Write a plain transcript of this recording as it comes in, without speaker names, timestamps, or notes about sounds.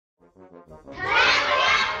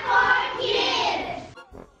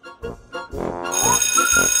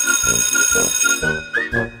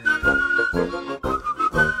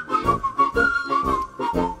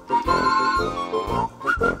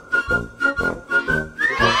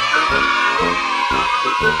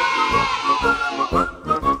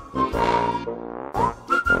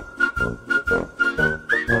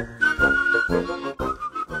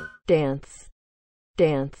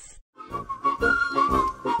dance,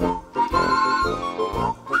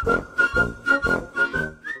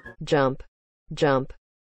 jump, jump,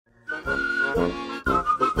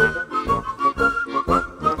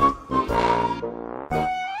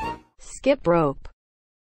 skip rope,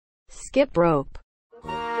 skip rope,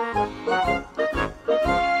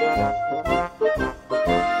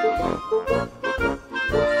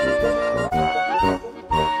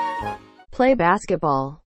 play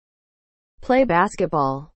basketball, play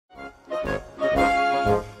basketball,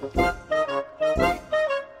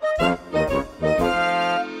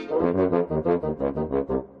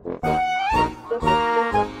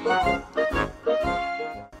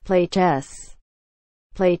 play chess,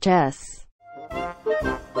 play chess,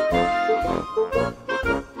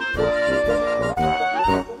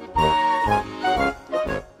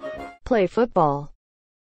 play football,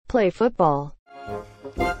 play football,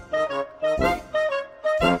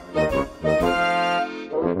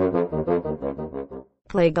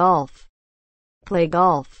 play golf, play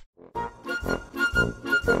golf,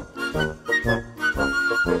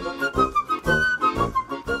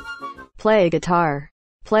 play guitar,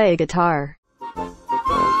 play guitar,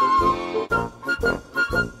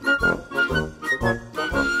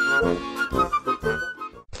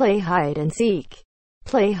 play hide and seek,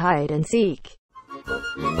 play hide and seek,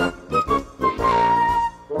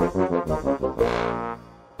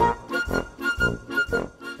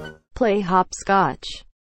 play hopscotch,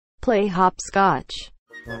 play hopscotch,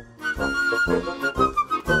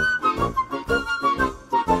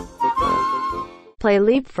 play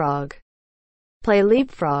leapfrog, play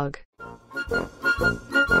leapfrog,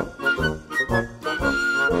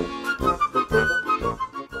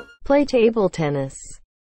 play table tennis,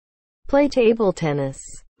 play table tennis,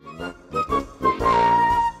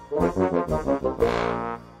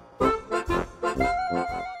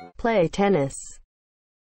 play tennis,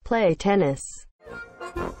 play tennis,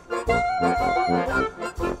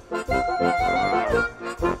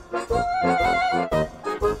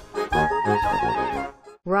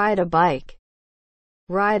 ride a bike,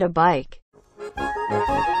 ride a bike,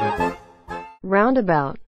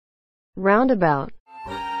 roundabout, roundabout,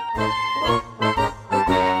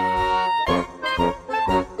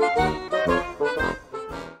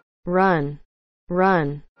 run,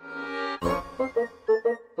 run,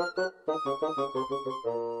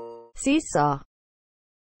 seesaw,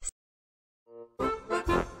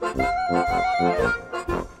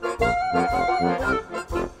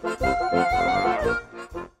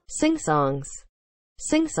 sing songs,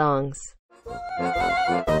 sing songs,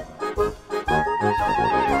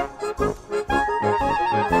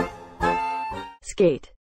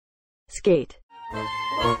 skate, skate,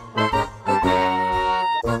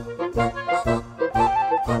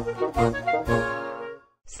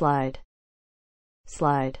 slide,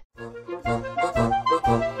 slide,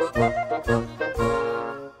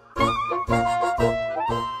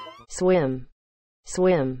 swim,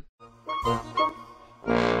 swim,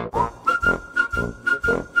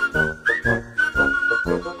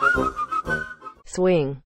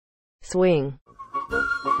 swing, swing,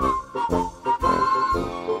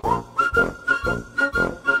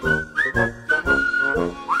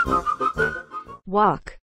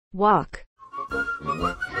 walk, walk,